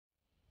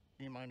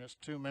T-minus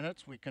 2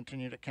 minutes, we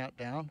continue to count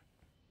down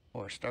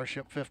for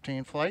Starship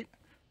 15 flight.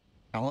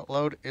 Talent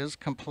load is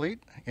complete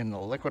in the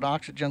liquid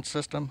oxygen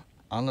system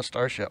on the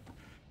Starship.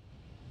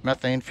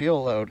 Methane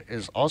fuel load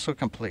is also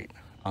complete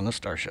on the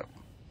Starship.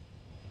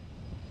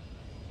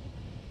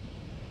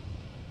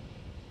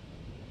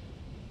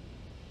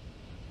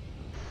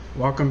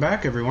 Welcome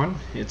back, everyone.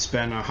 It's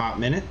been a hot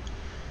minute,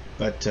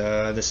 but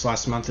this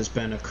last month has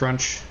been a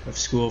crunch of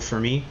school for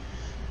me.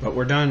 But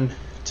we're done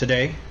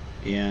today,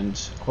 and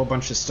a whole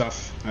bunch of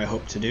stuff I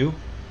hope to do,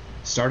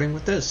 starting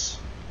with this.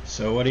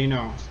 So what do you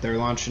know? They're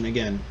launching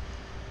again.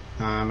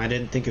 I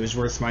didn't think it was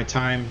worth my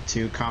time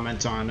to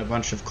comment on a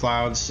bunch of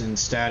clouds and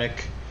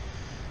static,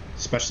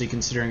 especially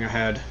considering I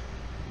had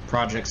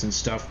projects and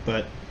stuff,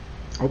 but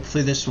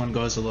hopefully this one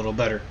goes a little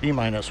better.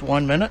 T-minus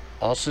 1 minute.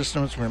 All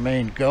systems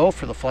remain go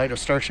for the flight of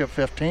Starship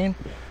 15.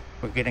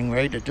 We're getting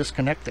ready to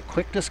disconnect the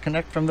quick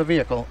disconnect from the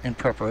vehicle in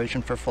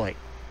preparation for flight.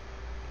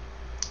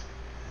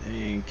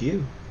 Thank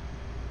you.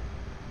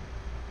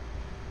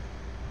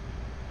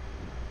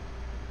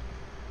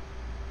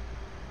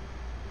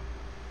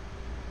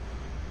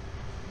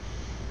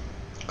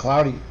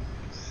 Cloudy.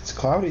 It's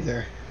cloudy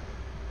there.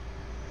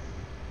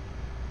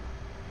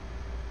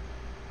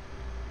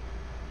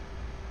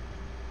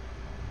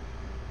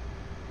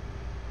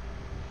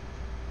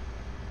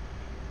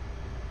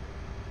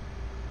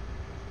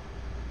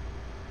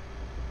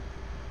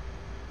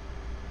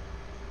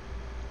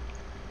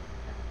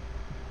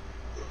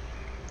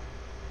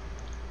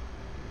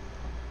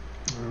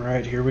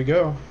 Alright, here we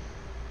go.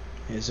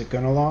 Is it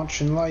going to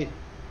launch in light?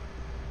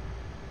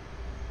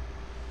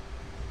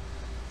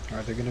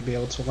 Are they going to be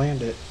able to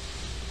land it?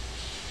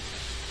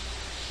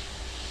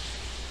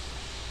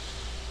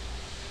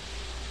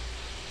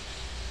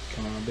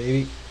 Come on,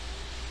 baby.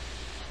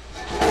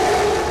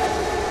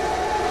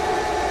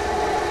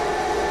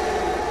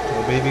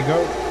 Go, baby,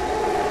 go.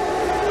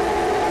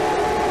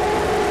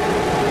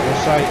 No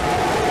sight.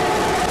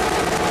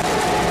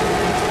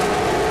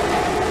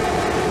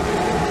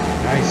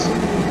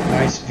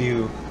 Nice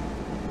view.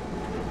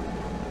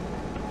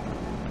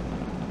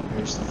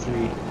 There's the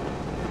 3.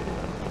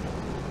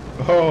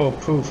 Oh,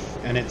 poof,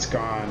 and it's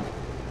gone.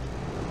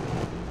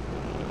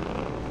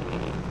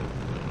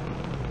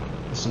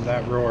 Listen to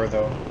that roar,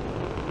 though.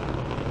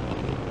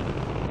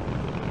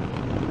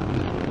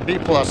 T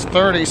plus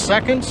 30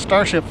 seconds.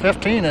 Starship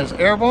 15 is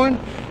airborne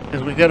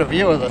as we get a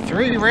view of the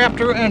 3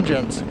 Raptor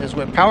engines as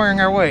we're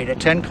powering our way to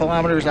 10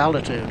 kilometers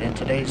altitude in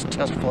today's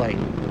test flight.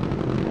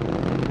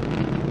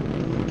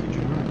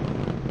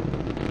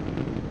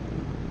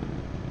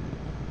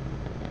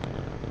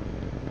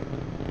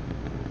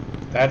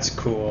 That's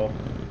cool.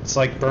 It's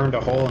like burned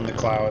a hole in the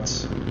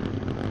clouds.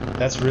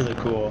 That's really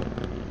cool.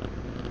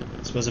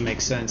 I suppose it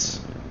makes sense.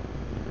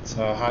 It's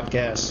hot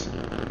gas.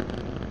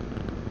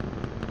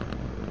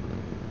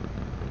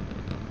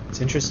 It's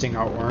interesting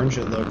how orange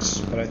it looks,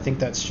 but I think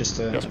that's just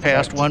a... Just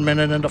past 1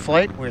 minute into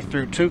flight, we're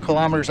through 2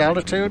 kilometers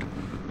altitude.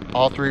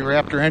 All 3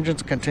 Raptor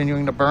engines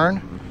continuing to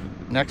burn.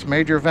 Next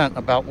major event,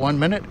 about 1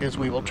 minute, is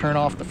we will turn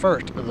off the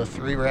first of the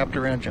 3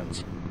 Raptor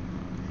engines.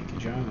 Thank you,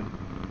 John.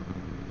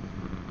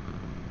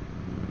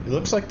 It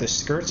looks like the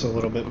skirt's a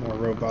little bit more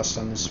robust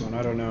on this one.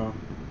 I don't know.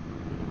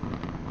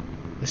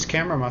 This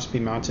camera must be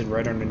mounted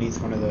right underneath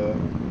one of the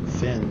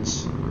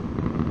fins.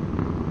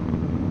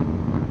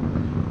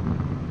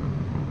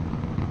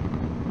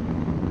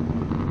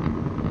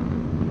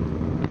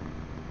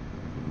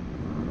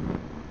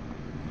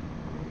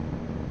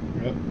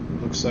 Yep,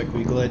 looks like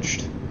we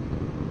glitched.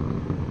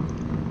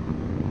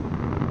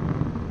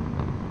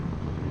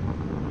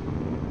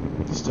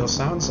 Still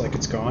sounds like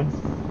it's going.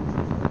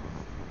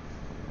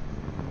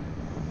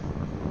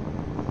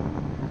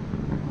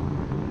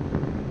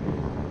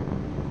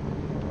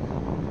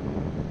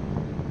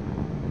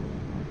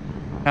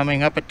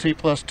 Coming up at T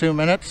plus 2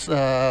 minutes,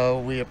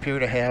 we appear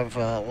to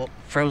have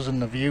frozen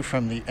the view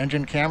from the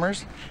engine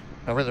cameras.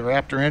 However, the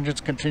Raptor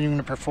engine's continuing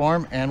to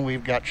perform, and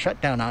we've got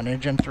shutdown on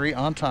engine 3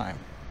 on time.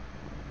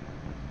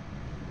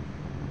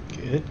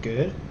 Good,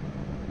 good.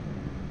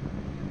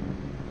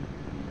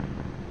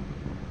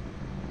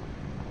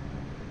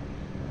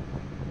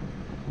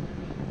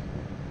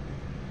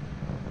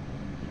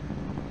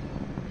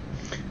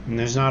 And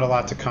there's not a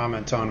lot to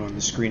comment on when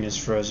the screen is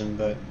frozen,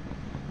 but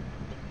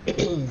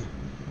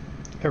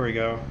here we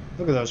go.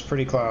 Look at those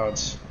pretty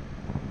clouds.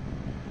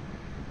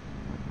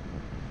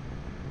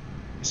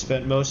 I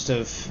spent most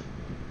of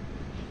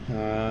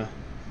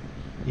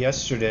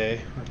yesterday,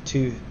 or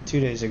two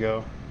days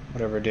ago,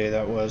 whatever day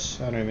that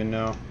was, I don't even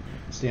know.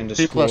 It's the end of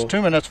T school. plus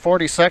 2 minutes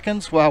 40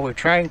 seconds while we're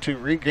trying to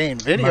regain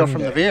video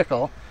from the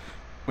vehicle.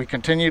 We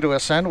continue to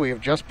ascend. We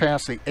have just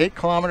passed the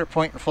 8-kilometer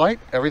point in flight.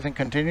 Everything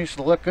continues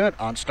to look good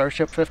on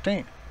Starship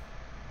 15.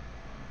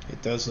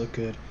 It does look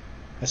good.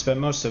 I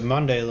spent most of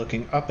Monday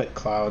looking up at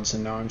clouds,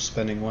 and now I'm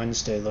spending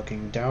Wednesday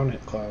looking down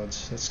at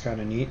clouds. That's kind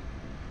of neat.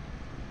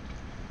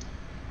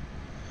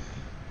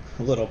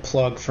 A little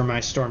plug for my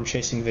storm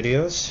chasing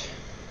videos.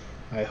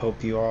 I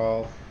hope you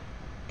all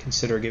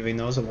consider giving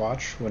those a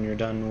watch when you're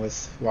done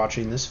with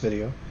watching this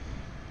video.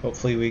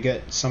 Hopefully we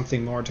get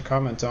something more to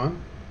comment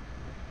on.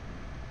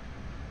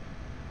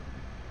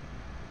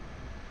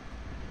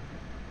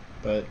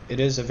 But it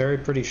is a very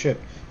pretty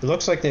ship. It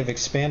looks like they've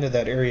expanded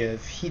that area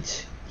of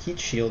heat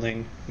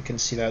shielding. You can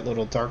see that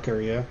little dark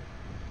area.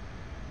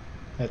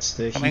 That's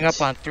the Coming up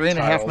on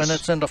 3.5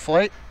 minutes into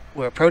flight.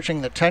 We're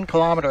approaching the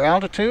 10-kilometer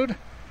altitude.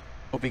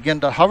 We'll begin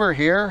to hover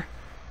here.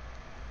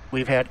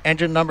 We've had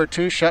engine number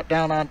 2 shut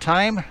down on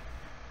time.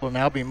 We'll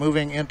now be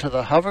moving into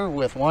the hover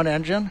with one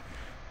engine.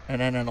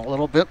 And then in a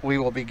little bit we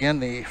will begin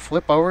the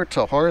flip over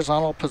to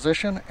horizontal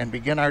position and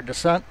begin our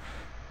descent.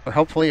 But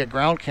hopefully a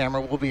ground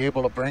camera will be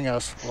able to bring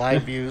us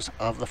live views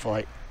of the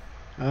flight.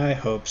 I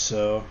hope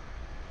so.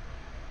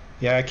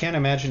 Yeah, I can't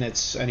imagine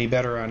it's any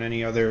better on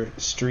any other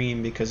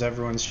stream because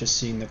everyone's just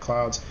seeing the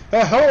clouds.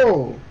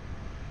 Oh!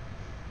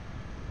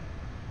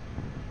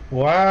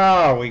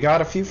 Wow, we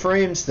got a few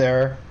frames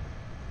there.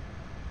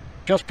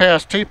 Just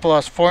past T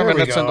plus 4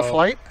 minutes into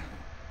flight.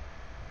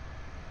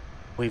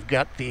 We've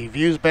got the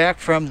views back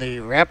from the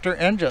Raptor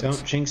engines.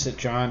 Don't jinx it,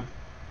 John.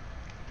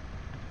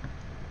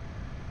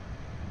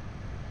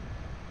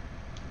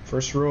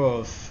 First rule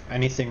of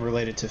anything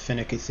related to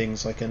finicky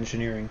things like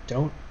engineering,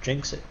 don't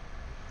jinx it.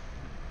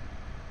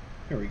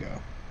 Here we go.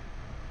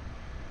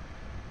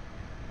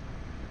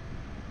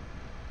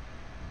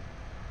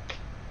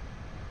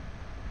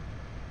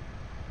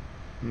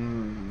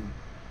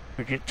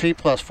 We get T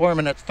plus 4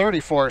 minutes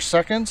 34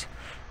 seconds.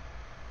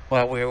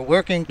 While we're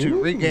working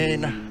to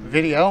regain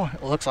video,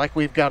 it looks like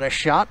we've got a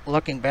shot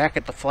looking back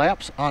at the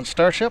flaps on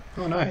Starship.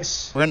 Oh,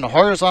 nice. We're in the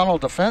horizontal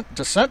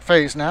descent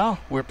phase now.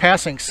 We're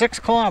passing 6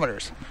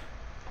 kilometers.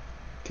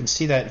 Can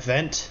see that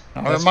vent.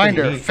 A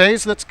reminder,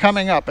 phase that's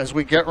coming up as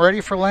we get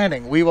ready for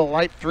landing, we will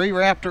light 3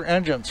 Raptor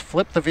engines,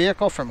 flip the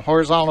vehicle from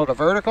horizontal to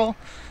vertical.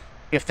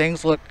 If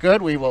things look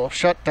good, we will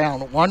shut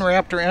down 1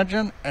 Raptor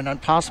engine and then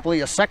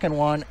possibly a second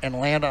one and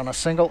land on a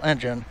single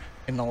engine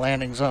in the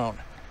landing zone.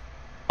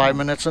 5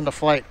 minutes into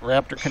flight,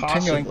 Raptor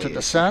continuing to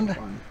descend.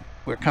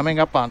 We're coming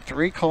up on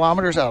 3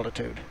 kilometers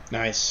altitude.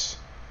 Nice.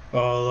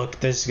 Oh, look,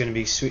 this is going to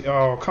be sweet.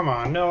 Oh, come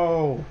on,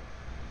 no.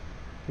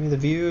 Give me the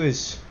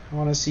views. I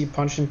want to see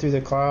punching through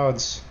the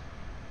clouds.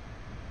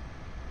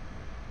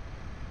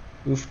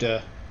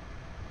 Oofda.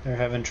 They're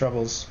having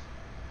troubles.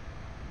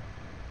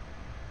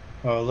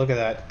 Oh, look at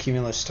that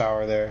cumulus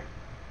tower there.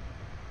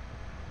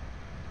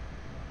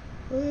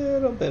 A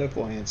little bit of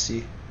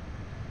buoyancy.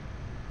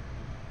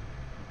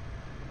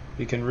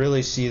 You can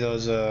really see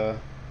those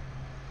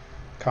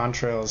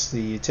contrails,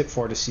 the tip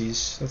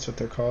vortices. That's what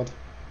they're called.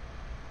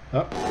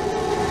 Oh.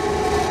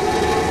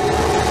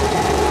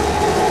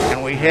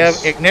 And we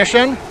have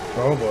ignition.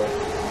 Oh boy.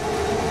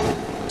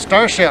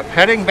 Starship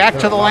heading back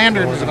to the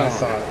lander zone. I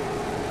thought.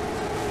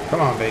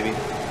 Come on, baby.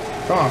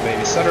 Come on,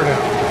 baby. Set her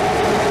down.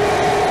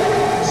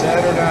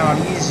 Set her down.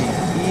 Easy.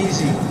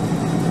 Easy.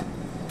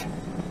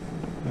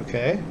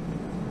 Okay.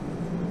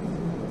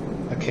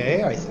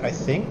 Okay, I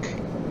think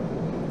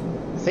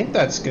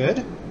that's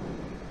good.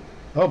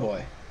 Oh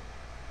boy.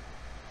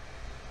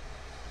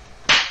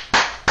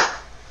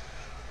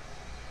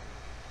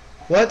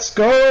 Let's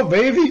go,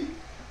 baby.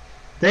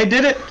 They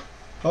did it.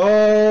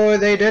 Oh,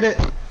 they did it.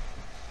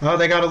 Oh,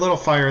 they got a little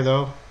fire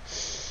though.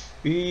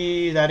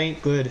 Eee, that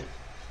ain't good.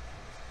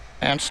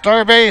 And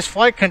Starbase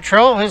Flight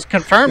Control has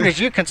confirmed, as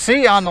you can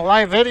see on the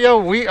live video,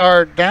 we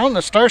are down.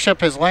 The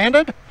Starship has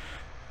landed.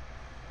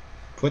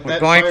 We're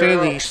going through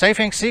the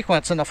safing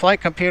sequence in the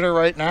flight computer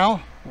right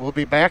now. We'll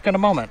be back in a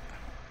moment.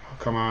 Oh,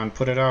 come on,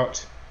 put it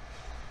out.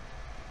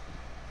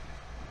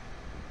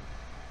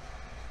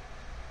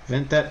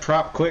 Vent that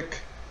prop quick.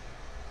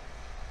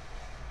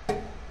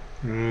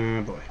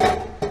 Oh boy.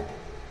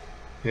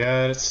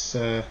 Yeah, it's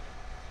it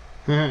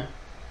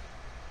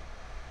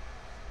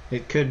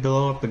could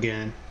blow up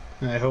again.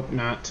 I hope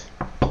not.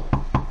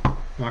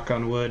 Knock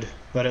on wood.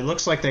 But it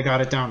looks like they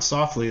got it down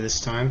softly this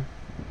time.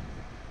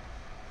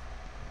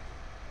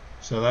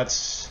 So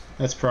that's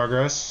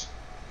progress.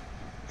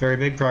 Very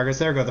big progress.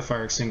 There go the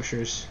fire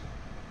extinguishers.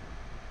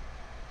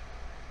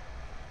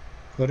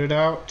 Put it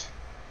out.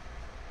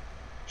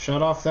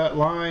 Shut off that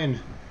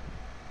line.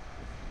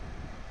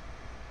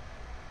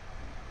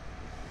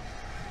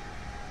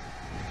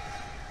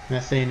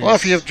 Methane well,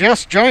 if you've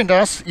just joined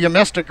us, you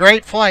missed a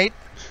great flight.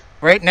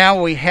 Right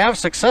now we have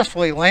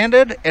successfully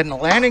landed in the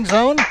landing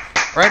zone,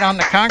 right on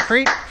the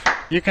concrete.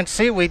 You can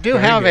see we do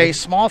have a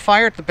small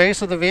fire at the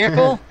base of the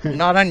vehicle.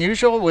 Not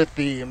unusual with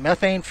the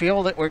methane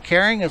fuel that we're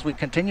carrying as we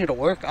continue to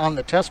work on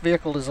the test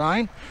vehicle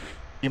design.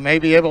 You may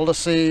be able to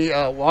see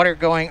water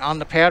going on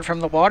the pad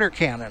from the water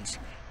cannons.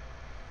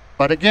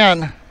 But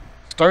again,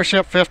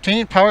 Starship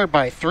 15 powered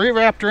by 3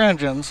 Raptor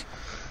engines.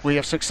 We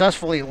have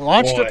successfully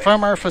launched it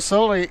from our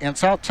facility in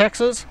South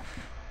Texas,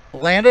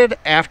 landed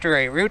after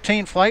a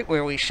routine flight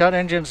where we shut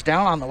engines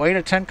down on the way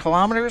to 10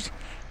 kilometers,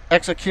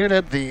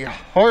 executed the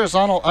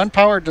horizontal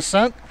unpowered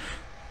descent,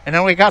 and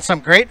then we got some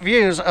great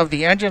views of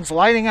the engines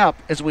lighting up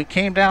as we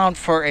came down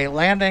for a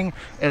landing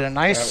at a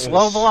nice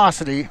slow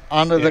velocity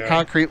onto the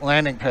concrete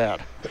landing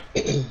pad.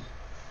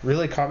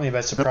 really caught me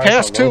by The surprise.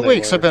 past how low 2 they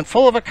weeks were. have been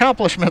full of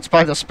accomplishments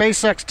by the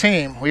SpaceX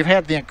team. We've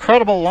had the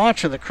incredible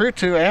launch of the Crew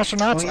 2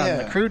 astronauts on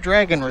the Crew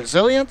Dragon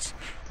Resilience.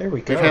 There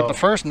we go. We've had the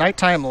first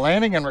nighttime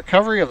landing and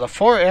recovery of the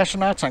 4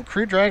 astronauts on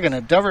Crew Dragon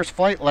Endeavour's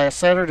flight last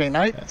Saturday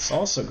night. That's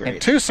also great.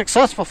 And 2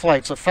 successful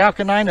flights of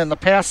Falcon 9 in the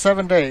past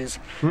 7 days,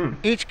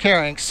 each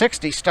carrying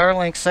 60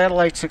 Starlink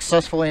satellites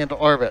successfully into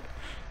orbit.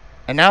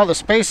 And now the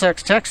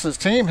SpaceX Texas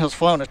team has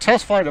flown a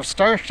test flight of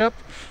Starship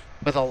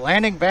with a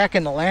landing back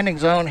in the landing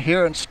zone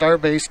here in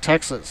Starbase,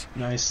 Texas.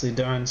 Nicely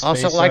done, SpaceX.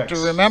 Also like to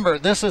remember,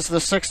 this is the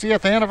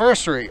 60th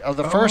anniversary of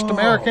the first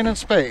American in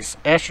space,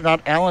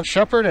 astronaut Alan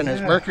Shepard and his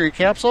Mercury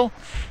capsule.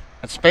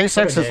 And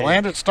SpaceX has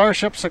landed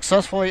Starship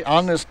successfully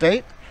on this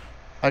date.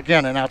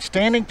 Again, an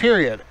outstanding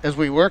period as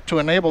we work to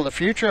enable the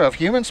future of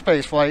human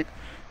spaceflight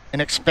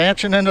and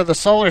expansion into the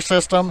solar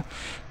system.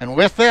 And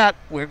with that,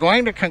 we're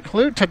going to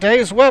conclude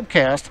today's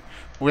webcast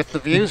with the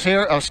views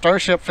here of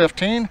Starship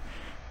 15.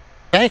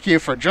 Thank you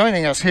for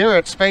joining us here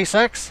at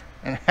SpaceX,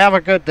 and have a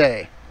good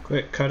day.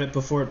 Quick, cut it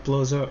before it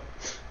blows up.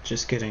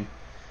 Just kidding.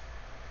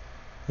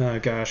 Oh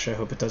gosh, I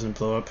hope it doesn't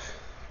blow up.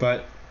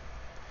 But,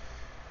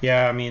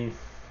 yeah, I mean,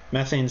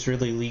 methane's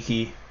really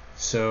leaky,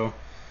 so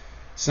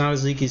it's not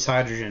as leaky as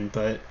hydrogen,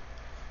 but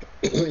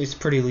it's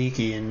pretty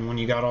leaky, and when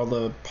you got all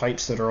the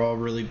pipes that are all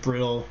really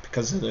brittle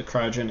because of the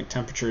cryogenic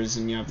temperatures,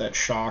 and you have that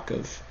shock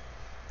of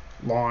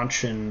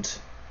launch and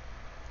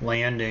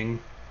landing,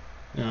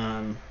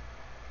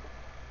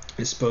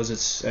 I suppose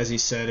it's, as he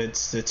said,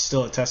 it's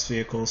still a test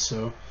vehicle,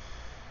 so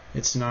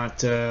it's not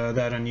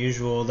that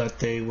unusual that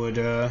they would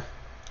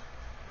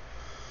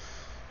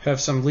have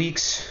some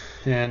leaks,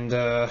 and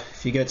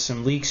if you get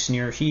some leaks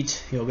near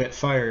heat, you'll get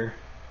fire,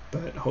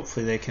 but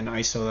hopefully they can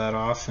ISO that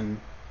off and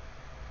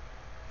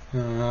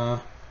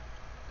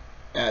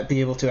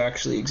be able to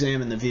actually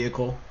examine the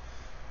vehicle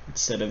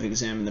instead of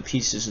examine the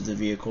pieces of the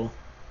vehicle.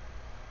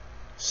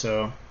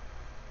 So,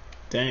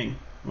 dang,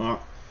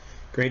 well,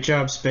 great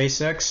job,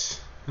 SpaceX.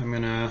 I'm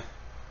gonna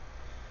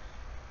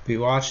be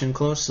watching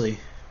closely,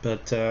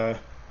 but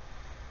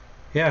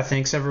yeah,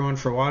 thanks everyone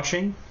for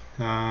watching.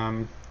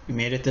 You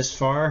made it this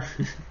far.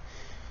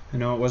 I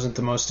know it wasn't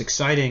the most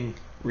exciting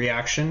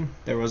reaction,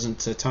 there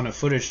wasn't a ton of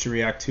footage to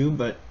react to,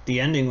 but the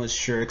ending was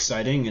sure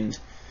exciting, and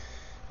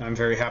I'm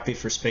very happy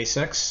for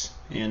SpaceX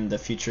and the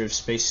future of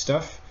space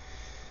stuff.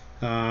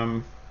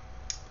 I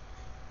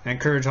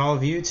encourage all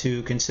of you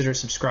to consider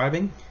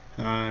subscribing,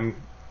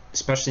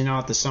 especially now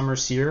that the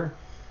summer's here.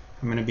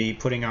 I'm going to be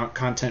putting out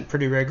content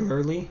pretty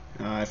regularly.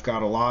 I've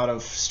got a lot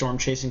of storm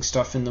chasing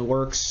stuff in the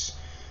works.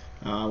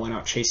 Went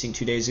out chasing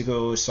 2 days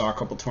ago, saw a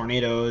couple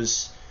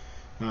tornadoes.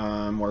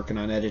 I'm working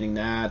on editing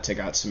that. I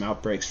got some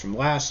outbreaks from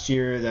last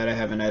year that I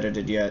haven't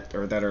edited yet,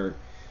 or that are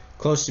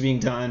close to being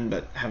done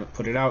but haven't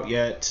put it out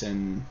yet.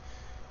 And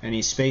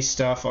any space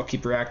stuff, I'll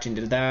keep reacting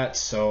to that.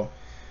 So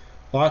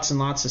lots and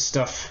lots of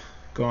stuff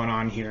going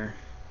on here.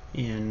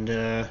 And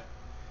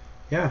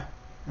yeah.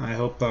 I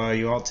hope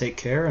you all take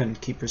care and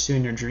keep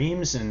pursuing your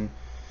dreams,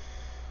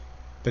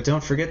 but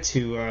don't forget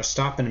to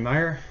stop and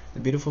admire the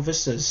beautiful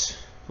vistas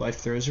life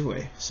throws your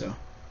way. So,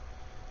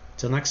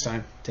 till next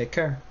time, take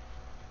care.